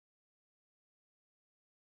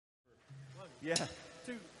Yeah.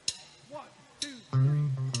 2, 1, 2,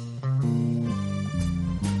 3.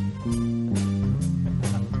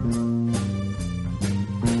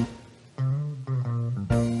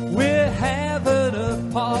 We're having a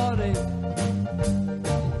party,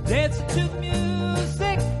 dancing to the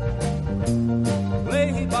music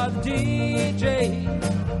played by the DJ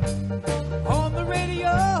on the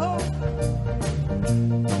radio.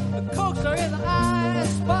 The Cokes are in the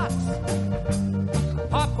icebox,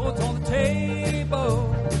 popcorn's on the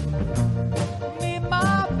table. Me and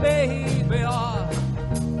my baby are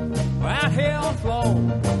out here on the floor.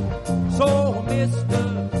 So, Mr.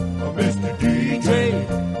 DJ,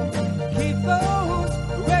 keep those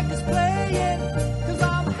records playing, 'cause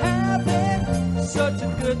I'm having such a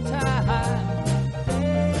good time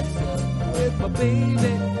dancing with my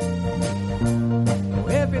baby.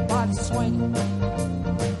 Everybody's swinging.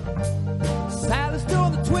 Sally's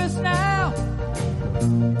doing the twist now.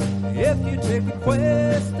 If you take a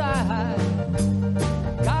quest, I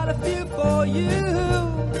got a few for you.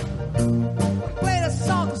 Play the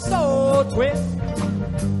song of Soul Twist.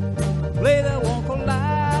 Play that one for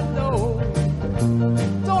Lando.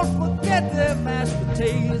 Don't forget the mashed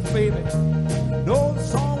potatoes, baby. No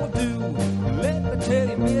song will do. Let me tell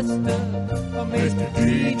you, Mr.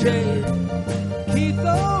 DJ, keep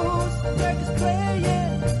those records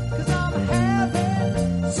playing, 'cause I'm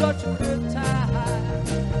having such a good time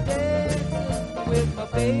dancing with my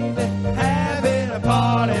baby, having a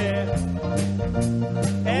party.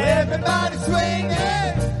 Everybody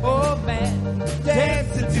swinging, oh man,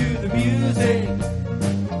 dancing to the music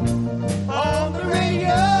on the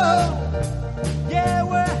radio. Yeah,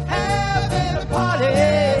 we're having a party,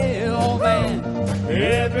 oh man.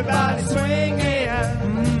 Everybody swinging,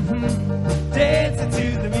 dancing to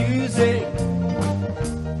the music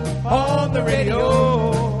on the radio.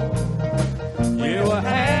 Yeah, we're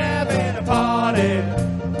having a party.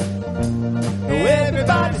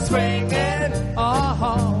 Everybody swinging,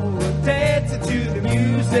 we're dancing to the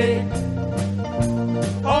music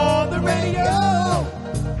on the radio.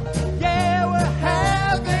 Yeah, we're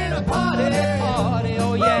having a party,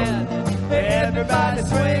 oh yeah. Everybody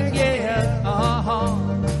swinging,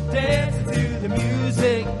 dancing to the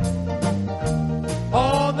music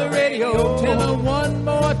on the radio. Tell them one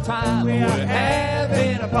more time, we're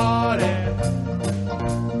having a party.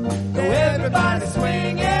 Everybody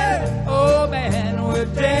swinging, oh man, we're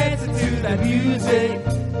dancing to that music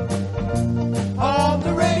on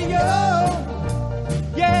the radio.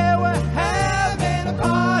 Yeah, we're having a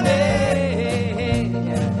party.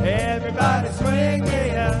 Everybody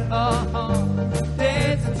swinging,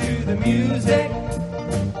 dancing to the music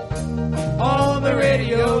on the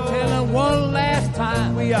radio. Tell them one last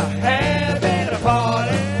time, we are having a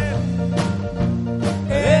party.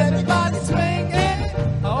 Everybody swinging,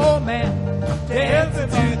 oh man, dancing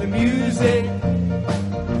to the music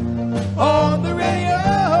on the radio.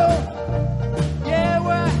 Yeah,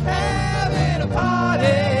 we're having a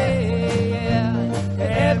party.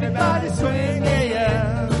 Everybody swinging.